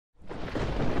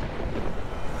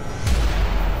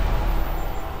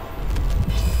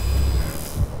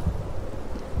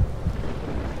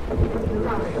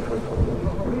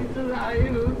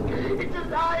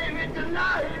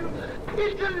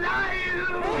alive!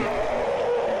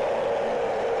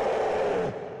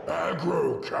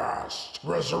 AggroCast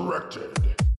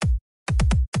Resurrected.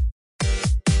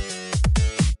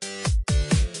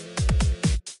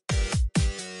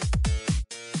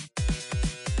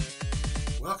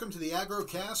 Welcome to the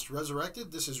AggroCast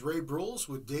Resurrected. This is Ray Bruels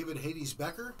with David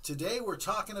Hades-Becker. Today we're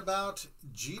talking about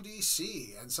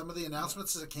GDC and some of the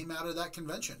announcements that came out of that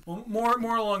convention. Well,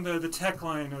 more along the tech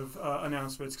line of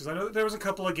announcements, because I know there was a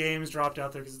couple of games dropped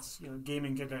out there because it's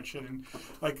gaming convention, and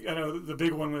I know the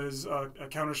big one was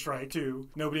Counter-Strike 2.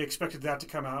 Nobody expected that to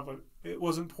come out, but it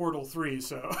wasn't Portal 3,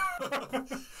 so.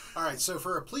 All right, so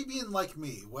for a plebeian like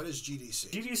me, what is GDC?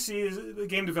 GDC is the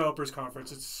Game Developers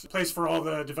Conference. It's a place for all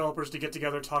the developers to get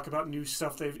together, talk about new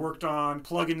stuff they've worked on,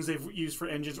 plugins they've used for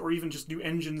engines, or even just new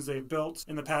engines they've built.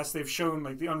 In the past, they've shown,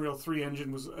 the Unreal 3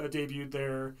 engine was debuted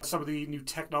there. Some of the new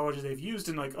technologies they've used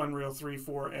in, Unreal 3,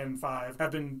 4, and 5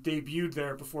 have been debuted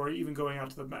there before even going out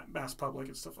to the mass public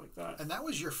and stuff like that. And that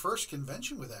was your first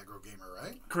convention with AggroGamer,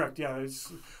 right? Correct, yeah.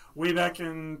 It's way back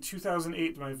in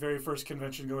 2008, my very first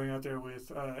convention, going out there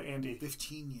with Andy.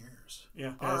 15 years.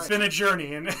 Yeah, All it's right. been a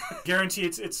journey, and guarantee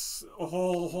it's a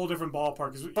whole different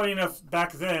ballpark. 'Cause funny enough,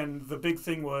 back then the big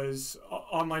thing was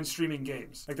online streaming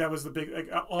games. That was the big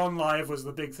on live was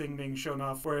the big thing being shown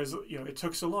off. Whereas it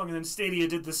took so long, and then Stadia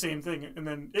did the same thing, and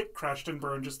then it crashed and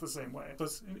burned just the same way. So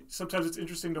sometimes it's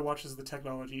interesting to watch as the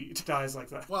technology dies like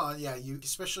that. Well, yeah,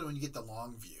 especially when you get the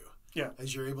long view. Yeah.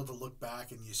 As you're able to look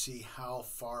back and you see how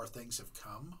far things have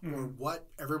come, or what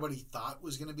everybody thought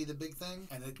was going to be the big thing,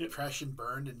 and it crashed and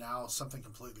burned, and now something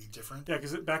completely different. Yeah,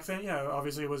 because back then,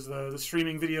 obviously it was the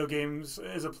streaming video games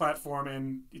as a platform,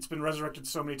 and it's been resurrected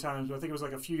so many times. But I think it was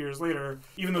a few years later,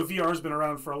 even though VR has been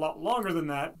around for a lot longer than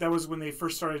that, that was when they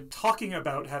first started talking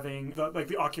about having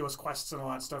the Oculus Quests and all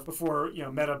that stuff before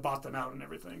Meta bought them out and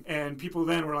everything. And people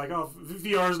then were like, oh,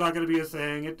 VR is not going to be a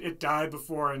thing. It died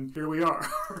before, and here we are.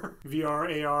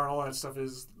 VR, AR, all that stuff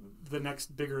is the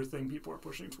next bigger thing people are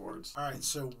pushing towards. All right,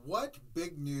 so what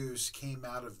big news came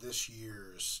out of this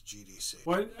year's GDC?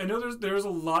 Well, I know there's a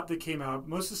lot that came out.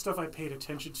 Most of the stuff I paid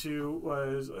attention to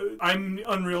was... I'm an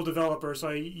Unreal developer, so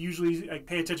I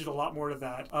pay attention a lot more to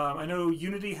that. I know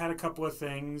Unity had a couple of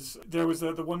things. There was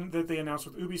the one that they announced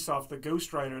with Ubisoft, the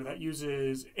Ghostwriter, that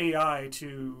uses AI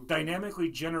to dynamically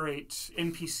generate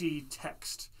NPC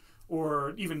text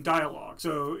or even dialogue.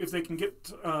 So if they can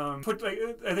get I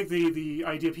think the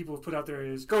idea people have put out there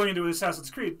is going into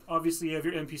Assassin's Creed, obviously you have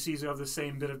your NPCs who have the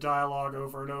same bit of dialogue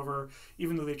over and over,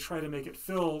 even though they try to make it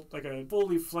feel like a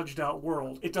fully fledged out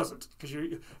world. It doesn't, because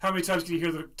how many times can you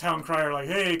hear the town crier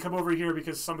hey, come over here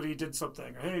because somebody did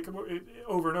something, or hey, come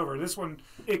over and over. This one,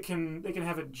 they can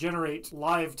have it generate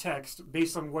live text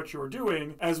based on what you're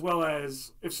doing, as well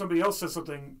as if somebody else says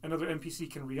something, another NPC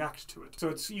can react to it. So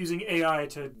it's using AI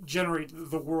to generate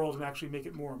the world and actually make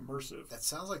it more immersive. That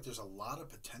sounds like there's a lot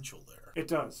of potential there. It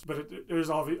does, but there's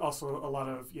also a lot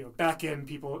of back end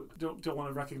people don't want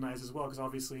to recognize as well, because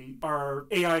obviously our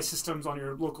AI systems on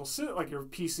your local your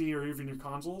PC or even your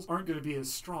consoles aren't going to be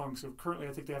as strong. So currently,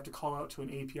 I think they have to call out to an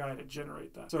API to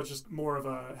generate that. So it's just more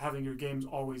of having your games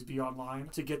always be online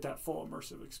to get that full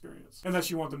immersive experience. Unless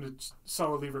you want them to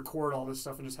solidly record all this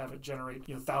stuff and just have it generate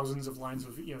thousands of lines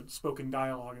of spoken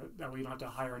dialogue. That way you don't have to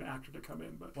hire an actor to come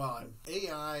in. But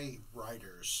AI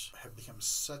writers have become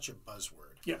such a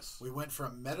buzzword. Yes. We went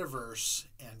from metaverse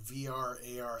and VR,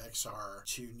 AR, XR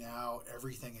to now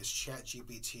everything is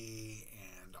ChatGPT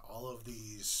and all of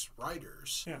these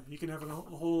writers. Yeah, you can have a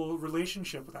whole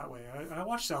relationship that way. I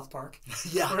watched South Park.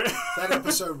 Yeah, that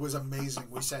episode was amazing.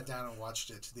 We sat down and watched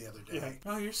it the other day.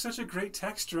 Yeah. Oh, you're such a great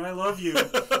texter. I love you.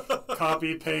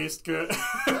 Copy, paste, good.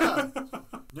 Yeah,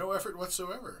 no effort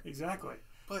whatsoever. Exactly.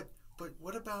 But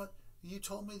what about... You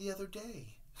told me the other day.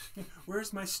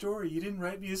 Where's my story? You didn't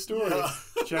write me a story. Yeah.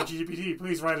 ChatGPT,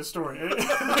 please write a story.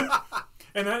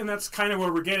 And that's kind of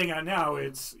where we're getting at now.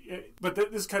 But this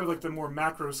is kind of the more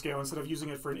macro scale. Instead of using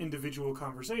it for an individual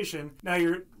conversation, now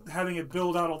you're having it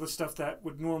build out all the stuff that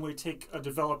would normally take a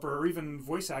developer or even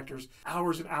voice actors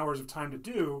hours and hours of time to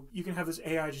do. You can have this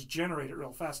AI just generate it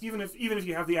real fast. Even if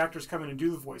you have the actors come in and do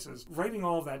the voices, writing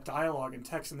all of that dialogue and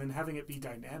text and then having it be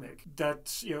dynamic,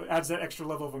 that adds that extra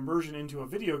level of immersion into a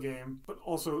video game, but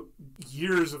also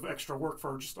years of extra work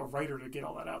for just a writer to get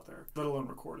all that out there, let alone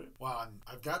record it. Wow, and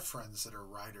I've got friends that are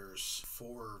writers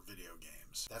for video games.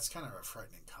 games. That's kind of a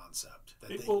frightening concept, that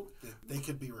they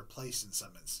could be replaced in some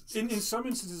instances. In some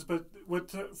instances, but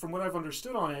from what I've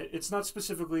understood on it, it's not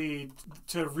specifically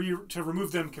to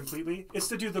remove them completely. It's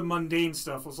to do the mundane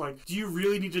stuff. It's like, do you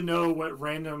really need to know what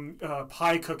random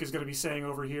pie cook is going to be saying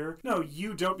over here? No,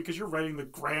 you don't, because you're writing the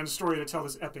grand story to tell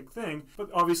this epic thing. But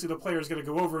obviously the player is going to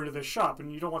go over into this shop,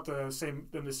 and you don't want them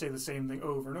to say the same thing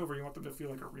over and over. You want them to feel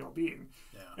like a real being.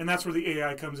 Yeah. And that's where the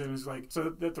AI comes in, is like, so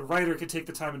that the writer could take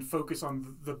the time and focus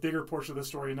on the bigger portion of the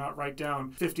story and not write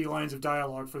down 50 lines of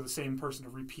dialogue for the same person to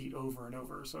repeat over and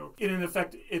over. So in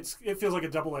effect, it feels like a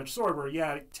double-edged sword where,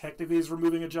 yeah, technically is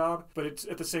removing a job, but it's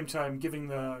at the same time giving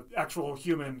the actual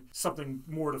human something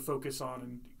more to focus on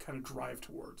and kind of drive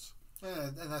towards. Yeah,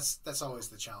 and that's always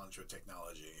the challenge with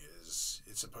technology, is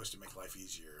it's supposed to make life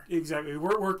easier. Exactly.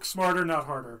 Work smarter, not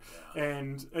harder. Yeah.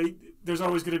 And there's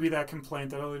always going to be that complaint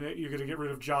that, oh, you're going to get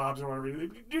rid of jobs or whatever.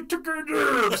 You took our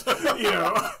jobs,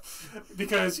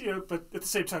 because, but at the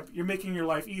same time, you're making your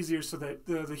life easier so that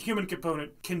the human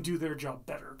component can do their job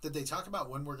better. Did they talk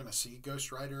about when we're going to see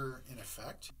Ghost Rider in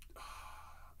effect?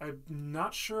 I'm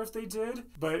not sure if they did,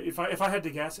 but if I had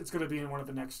to guess, it's going to be in one of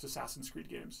the next Assassin's Creed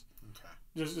games. Okay.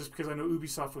 Just because I know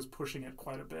Ubisoft was pushing it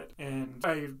quite a bit. And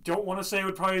I don't want to say it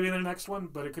would probably be the next one,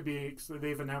 but it could be.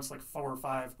 They've announced like 4 or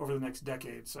 5 over the next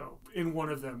decade. So in one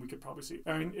of them, we could probably see.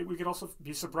 I mean, we could also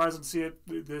be surprised and see it.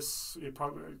 It's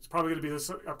probably going to be this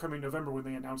upcoming November when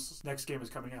they announce this next game is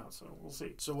coming out. So we'll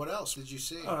see. So what else did you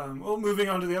see? Well, moving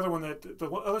on to the other one, the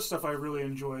other stuff I really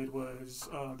enjoyed was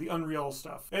the Unreal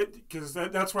stuff. Because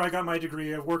that's where I got my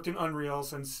degree. I've worked in Unreal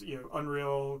since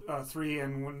Unreal 3,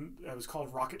 and when it was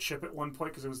called Rocket Ship at one point,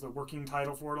 because it was the working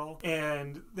title for it all.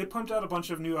 And they pumped out a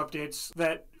bunch of new updates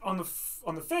that on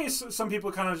the face, some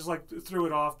people kind of just like threw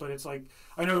it off, but it's like,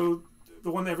 I know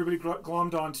the one that everybody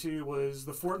glommed onto was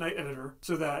the Fortnite editor,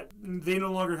 so that they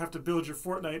no longer have to build your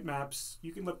Fortnite maps.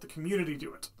 You can let the community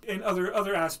do it, and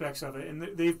other aspects of it. And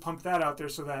they've pumped that out there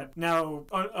so that now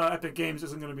Epic Games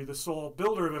isn't going to be the sole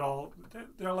builder of it all.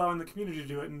 They're allowing the community to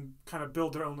do it and kind of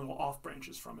build their own little off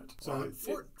branches from it. So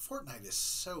Fortnite is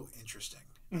so interesting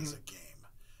as a game,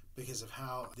 because of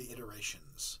how the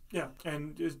iterations. Yeah,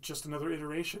 and it's just another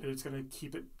iteration. It's going to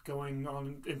keep it going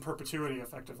on in perpetuity,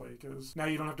 effectively, because now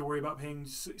you don't have to worry about paying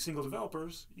single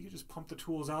developers. You can just pump the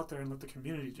tools out there and let the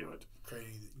community do it.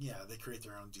 They create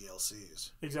their own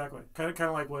DLCs. Exactly. Kind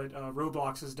of like what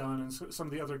Roblox has done and some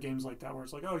of the other games like that, where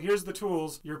it's like, oh, here's the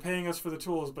tools. You're paying us for the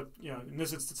tools, but in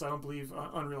this instance, I don't believe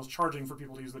Unreal's charging for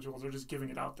people to use the tools. They're just giving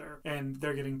it out there, and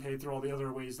they're getting paid through all the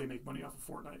other ways they make money off of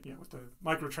Fortnite. With the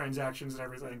microtransactions and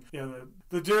everything.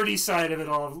 The dirty side of it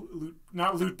all,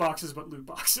 not loot boxes, but loot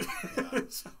boxes. Yeah.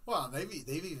 Well, they've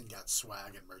even got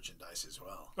swag and merchandise as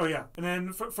well. Oh yeah, and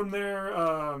then from there,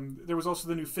 there was also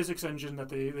the new physics engine that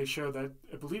they showed that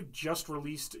I believe just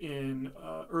released in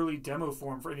early demo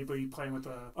form for anybody playing with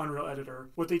the Unreal Editor.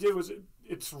 What they did was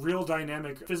it's real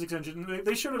dynamic physics engine.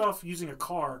 They showed it off using a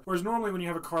car, whereas normally when you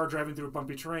have a car driving through a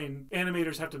bumpy terrain,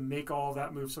 animators have to make all of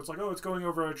that move. So it's like, oh, it's going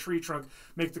over a tree trunk,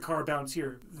 make the car bounce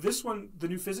here. This one, the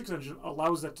new physics engine,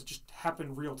 allows that to just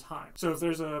happen real time. So if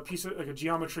there's a piece of like a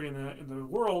geometry in the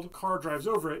world, car drives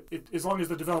over it, as long as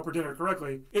the developer did it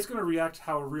correctly, it's going to react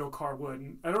how a real car would.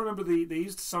 And I don't remember they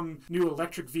used some new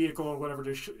electric vehicle or whatever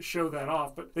to show that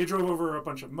off, but they drove over a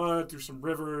bunch of mud through some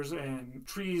rivers and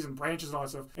trees and branches and all that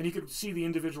stuff, and you could see the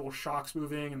individual shocks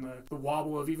moving and the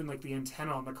wobble of even like the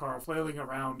antenna on the car flailing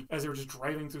around as they were just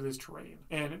driving through this terrain.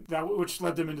 And that, which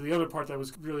led them into the other part that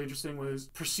was really interesting, was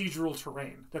procedural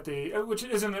terrain, that which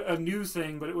isn't a new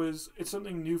thing, but it's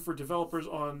something new for developers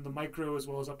on the micro as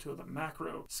well as up to the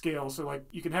macro scale. So like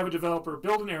you can have a developer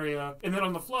build an area, and then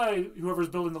on the fly, whoever's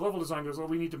building the level design goes, well,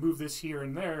 we need to move this here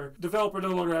and there. Developer no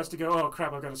longer has to go, oh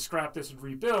crap, I've got to scrap this and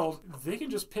rebuild. They can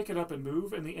just pick it up and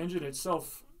move, and the engine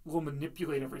itself will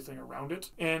manipulate everything around it.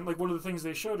 And like one of the things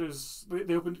they showed is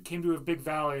they came to a big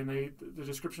valley, and the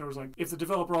description was like, if the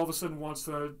developer all of a sudden wants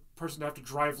the person to have to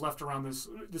drive left around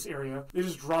this area, they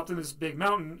just dropped in this big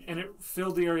mountain, and it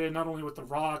filled the area not only with the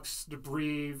rocks,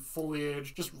 debris,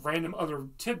 foliage, just random other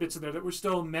tidbits in there that were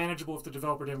still manageable if the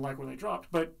developer didn't like where they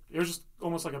dropped. But it was just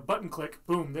almost like a button click,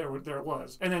 boom, there it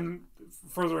was. And then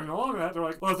furthering along that, they're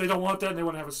like, well, if they don't want that and they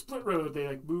want to have a split road, they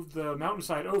like moved the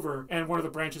mountainside over, and one of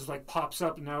the branches like pops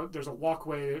up, and now there's a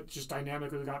walkway that just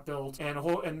dynamically got built,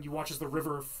 and you watch as the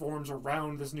river forms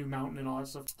around this new mountain and all that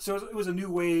stuff. So it was a new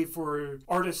way for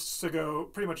artists to go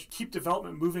pretty much keep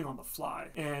development moving on the fly,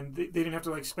 and they didn't have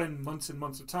to like spend months and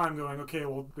months of time going, okay,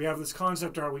 well, we have this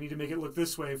concept art, we need to make it look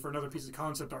this way for another piece of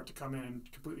concept art to come in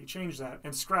and completely change that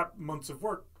and scrap months of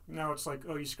work Now it's like,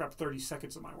 oh, you scrapped 30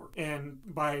 seconds of my work. And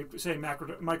by, say, micro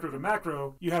to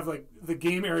macro, you have like the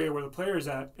game area where the player is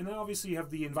at, and then obviously you have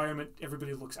the environment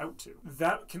everybody looks out to.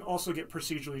 That can also get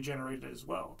procedurally generated as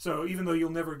well. So even though you'll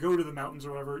never go to the mountains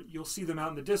or whatever, you'll see them out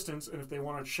in the distance, and if they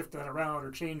want to shift that around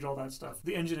or change all that stuff,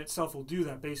 the engine itself will do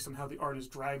that based on how the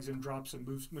artist drags and drops and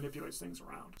manipulates things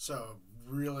around. So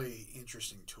really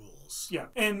interesting tools. Yeah,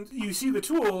 and you see the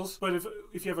tools, but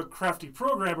if you have a crafty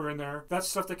programmer in there, that's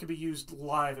stuff that can be used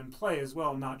live and play as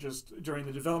well, not just during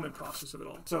the development process of it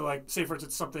all. So like, say for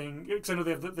instance something, because I know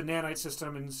they have the nanite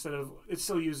system, instead of, it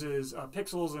still uses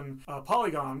pixels and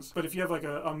polygons, but if you have like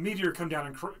a meteor come down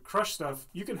and crush stuff,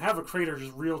 you can have a crater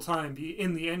just real time be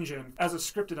in the engine as a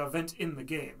scripted event in the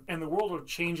game, and the world will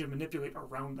change and manipulate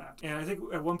around that. And I think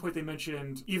at one point they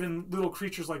mentioned even little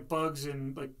creatures like bugs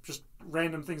and like just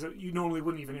random things that you normally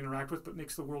wouldn't even interact with but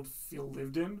makes the world feel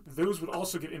lived in, those would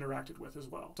also get interacted with as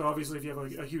well. So obviously if you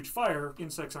have a huge fire,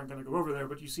 insects aren't going to go over there,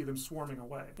 but you see them swarming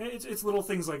away. It's little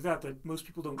things like that that most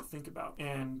people don't think about,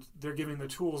 and they're giving the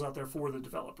tools out there for the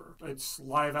developer. It's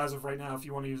live as of right now if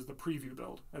you want to use the preview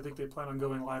build. I think they plan on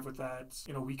going live with that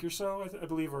in a week or so, I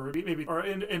believe, or maybe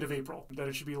end of April, that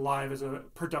it should be live as a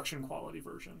production quality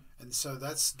version. And so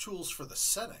that's tools for the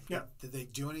setting. Yeah. Did they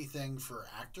do anything for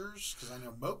actors? Because I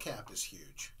know mocap is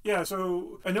huge. Yeah,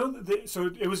 so I know that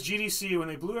so it was GDC when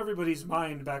they blew everybody's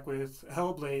mind back with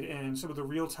Hellblade and some of the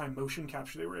real-time motion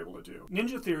capture they were able to do.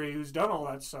 Ninja Theory, who's done all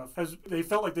that stuff, they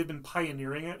felt like they've been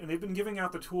pioneering it, and they've been giving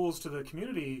out the tools to the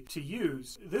community to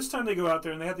use. This time they go out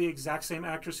there and they had the exact same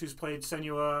actress who's played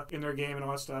Senua in their game and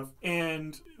all that stuff,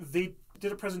 and they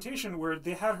did a presentation where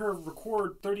they had her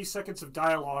record 30 seconds of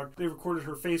dialogue. They recorded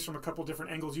her face from a couple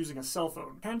different angles using a cell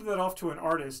phone, handed that off to an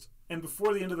artist, and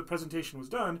before the end of the presentation was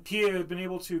done, he had been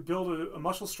able to build a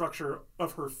muscle structure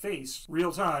of her face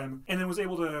real time, and then was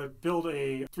able to build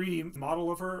a 3D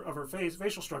model of her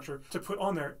facial structure to put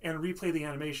on there and replay the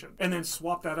animation, and then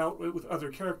swap that out with other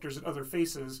characters and other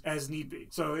faces as need be.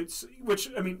 So it's, which,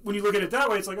 I mean, when you look at it that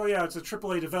way, it's like, oh yeah, it's a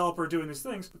AAA developer doing these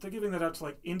things, but they're giving that out to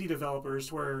like indie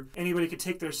developers where anybody could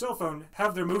take their cell phone,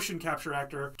 have their motion capture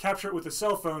actor, capture it with a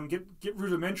cell phone, get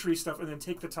rudimentary stuff, and then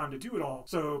take the time to do it all.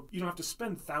 So you don't have to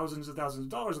spend thousands of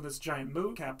dollars on this giant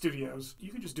mocap studios.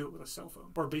 You can just do it with a cell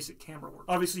phone or basic camera work.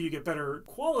 Obviously you get better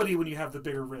quality when you have the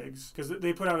bigger rigs, because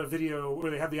they put out a video where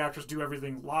they have the actress do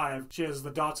everything live. She has the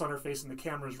dots on her face and the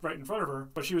camera's right in front of her,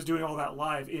 but she was doing all that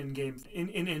live in game, in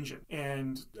engine,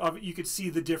 and you could see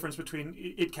the difference between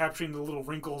it capturing the little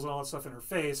wrinkles and all that stuff in her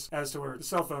face, as to where the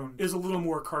cell phone is a little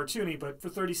more cartoony, but for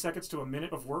 30 seconds to a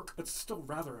minute of work, that's still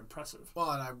rather impressive.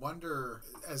 Well, and I wonder,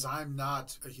 as I'm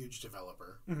not a huge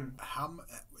developer, how,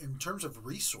 in terms of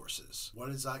resources, what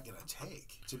is that going to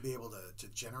take to be able to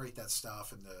generate that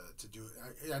stuff and to do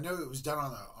it? I know it was done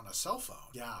on a cell phone.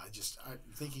 Yeah, I'm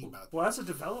thinking about. Well, as a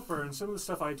developer, and some of the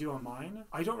stuff I do on mine,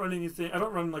 I don't run anything. I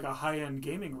don't run like a high-end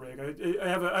gaming rig. I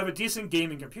have a decent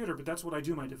gaming computer, but that's what I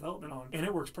do my development on, and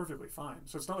it works perfectly fine.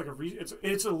 So it's not like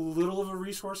it's a little of a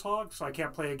resource hog. So I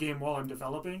can't play a game while I'm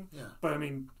developing. Yeah. But I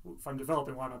mean, if I'm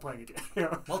developing, why am I playing a game? You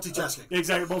know? Multitasking.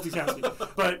 Exactly,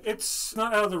 multitasking. But it's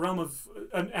not out of the realm of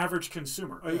an average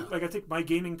consumer. Yeah. I think my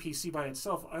gaming PC by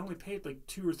itself, I only paid like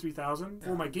 $2,000 or $3,000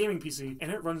 for my gaming PC,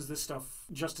 and it runs this stuff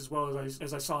just as well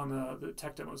as I saw in the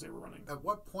tech demos they were running. At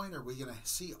what point are we going to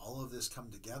see all of this come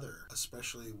together,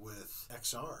 especially with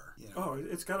XR? You know? Oh,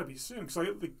 it's got to be soon,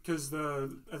 because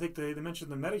I think they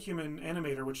mentioned the MetaHuman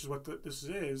animator, which is what this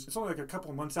is. It's only like a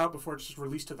couple of months out before it's just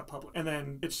released to the public, and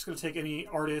then it's just going to take any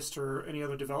artist or any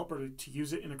other developer to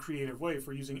use it in a creative way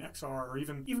for using XR, or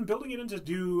even building it into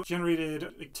do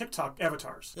generated like TikTok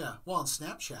avatars. Yeah, well, and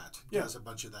Snapchat does a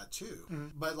bunch of that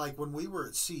too. But like when we were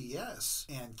at CES,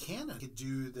 and Canon could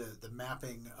do the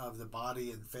mapping of the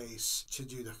body and face to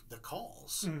do the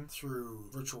calls through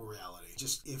virtual reality.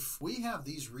 Just if we have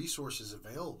these resources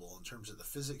available in terms of the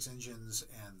physics engines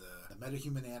and the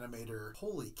MetaHuman animator,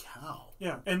 holy cow.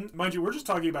 Yeah, and mind you, we're just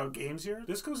talking about games here.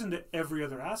 This goes into every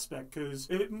other aspect, because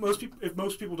if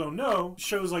most people don't know,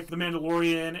 shows like The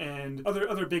Mandalorian and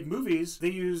other big movies, they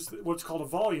use what's called a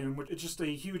volume, which is just a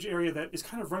huge area that is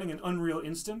kind of running an Unreal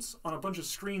instance on a bunch of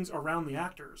screens around the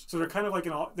actors. So they're kind of like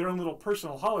their own little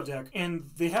personal holodeck, and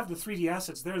they have the 3D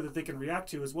assets there that they can react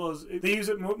to, as well as they use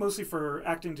it mostly for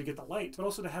acting to get the light, but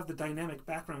also to have the dynamic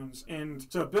backgrounds. And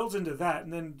so it builds into that,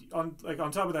 and then on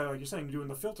top of that, like you're saying, doing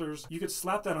the filters, you could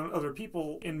slap that on other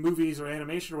people in movies or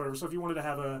animation or whatever. So if you wanted to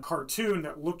have a cartoon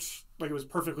that looked like it was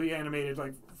perfectly animated,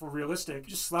 like for realistic.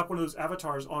 You just slap one of those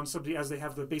avatars on somebody as they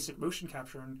have the basic motion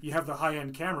capture, and you have the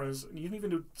high-end cameras, and you don't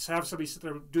even have somebody sit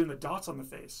there doing the dots on the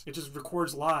face. It just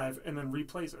records live and then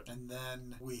replays it. And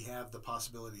then we have the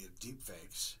possibility of deep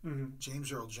fakes. Mm-hmm.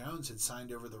 James Earl Jones had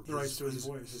signed over the rights to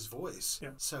his voice. Yeah.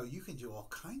 So you can do all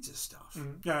kinds of stuff.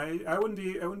 Mm-hmm. Yeah, I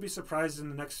wouldn't be surprised in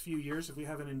the next few years if we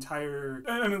have an entire,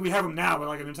 I mean, we have them now, but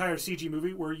like an entire CG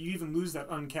movie where you even lose that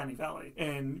uncanny valley.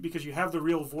 And because you have the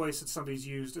real voice that somebody's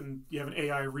used, and you have an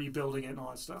AI rebuilding it and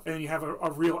all that stuff. And you have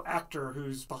a real actor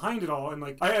who's behind it all. And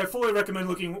like, I fully recommend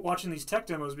watching these tech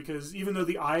demos, because even though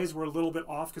the eyes were a little bit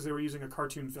off because they were using a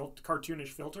cartoonish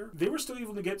filter, they were still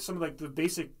able to get some of like the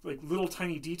basic, like little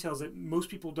tiny details that most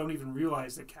people don't even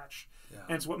realize they catch. Yeah.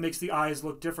 And it's what makes the eyes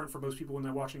look different for most people when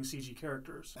they're watching CG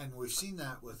characters. And we've seen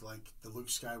that with like the Luke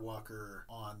Skywalker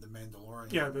on The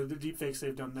Mandalorian. Yeah, the deep fakes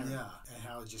they've done there. Yeah, and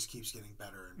how it just keeps getting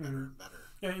better and better and better.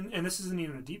 Yeah, and this isn't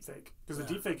even a deep fake, because the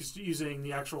deep fake is using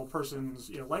the actual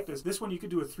person's likeness. This one you could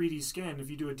do a 3D scan.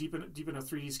 If you do a deep in a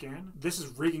 3D scan, this is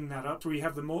rigging that up so you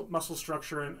have the muscle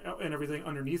structure and everything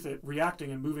underneath it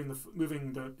reacting and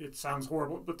moving the. It sounds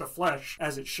horrible, but the flesh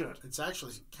as it should. It's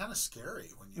actually kind of scary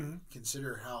when you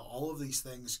consider how all of these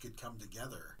things could come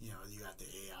together. You got the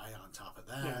AI on top of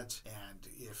that, and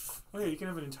if you can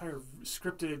have an entire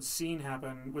scripted scene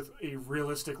happen with a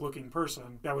realistic looking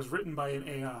person that was written by an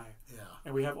AI. Yeah.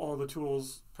 And we have all the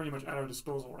tools pretty much at our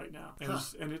disposal right now. And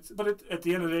at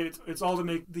the end of the day, it's all to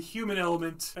make the human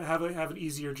element have an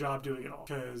easier job doing it all.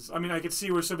 Because I mean, I could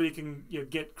see where somebody can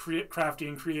get crafty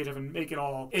and creative and make it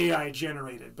all AI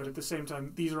generated, but at the same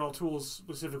time, these are all tools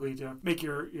specifically to make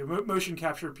your motion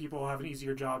capture people have an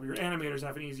easier job. Your animators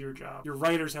have an easier job. Your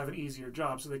writers have an easier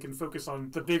job, so they can focus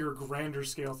on the bigger, grander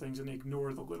scale things and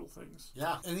ignore the little things.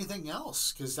 Yeah. Anything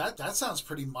else? Because that sounds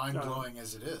pretty mind blowing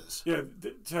as it is. Yeah.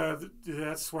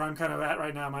 That's where I'm kind of at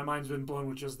right now. My mind's been blown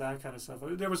with just that kind of stuff.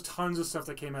 There was tons of stuff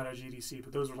that came out of GDC,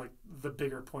 but those were like the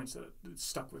bigger points that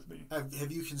stuck with me.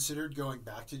 Have you considered going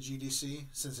back to GDC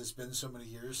since it's been so many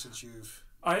years since you've...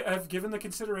 I've given the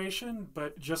consideration,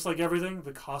 but just like everything,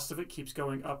 the cost of it keeps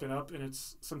going up and up, and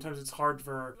sometimes it's hard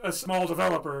for a small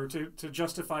developer to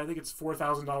justify. I think it's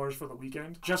 $4,000 for the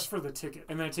weekend just for the ticket,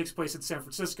 and then it takes place in San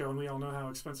Francisco, and we all know how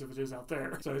expensive it is out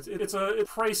there. So it's a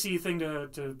pricey thing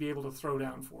to be able to throw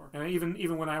down for. And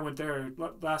even when I went there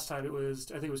last time, I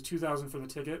think it was $2,000 for the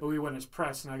ticket, but we went as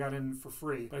press, and I got in for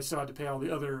free. But I still had to pay all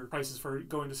the other prices for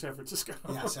going to San Francisco.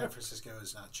 Yeah, San Francisco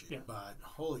is not cheap. Yeah. But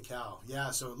holy cow, yeah.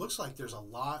 So it looks like there's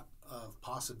a lot of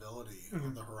possibility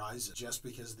on the horizon just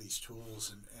because of these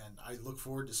tools, and I look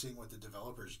forward to seeing what the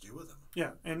developers do with them.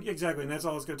 Yeah, and exactly, and that's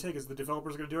all it's going to take is the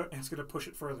developers are going to do it, and it's going to push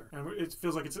it further. And it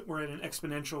feels like we're at an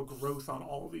exponential growth on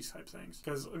all of these type things.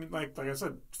 Because I mean, like I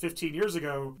said, 15 years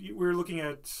ago, we were looking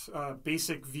at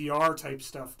basic VR type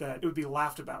stuff that it would be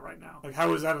laughed about right now. Like,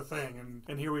 how is that a thing?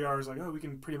 And here we are, is like, oh, we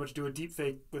can pretty much do a deep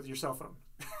fake with your cell phone.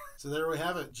 So there we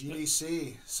have it,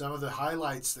 GDC, some of the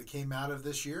highlights that came out of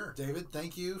this year. David,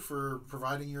 thank you for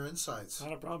providing your insights.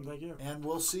 Not a problem, thank you. And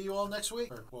we'll see you all next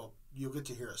week. Well, you'll get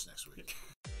to hear us next week.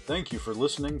 Thank you for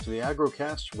listening to the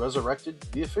AggroCast Resurrected,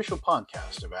 the official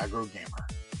podcast of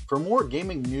AggroGamer. For more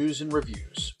gaming news and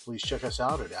reviews, please check us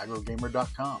out at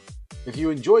AggroGamer.com. If you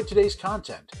enjoyed today's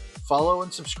content, follow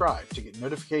and subscribe to get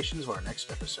notifications of our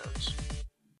next episodes.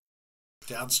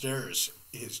 Downstairs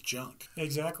is junk.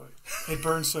 Exactly. It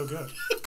burns so good.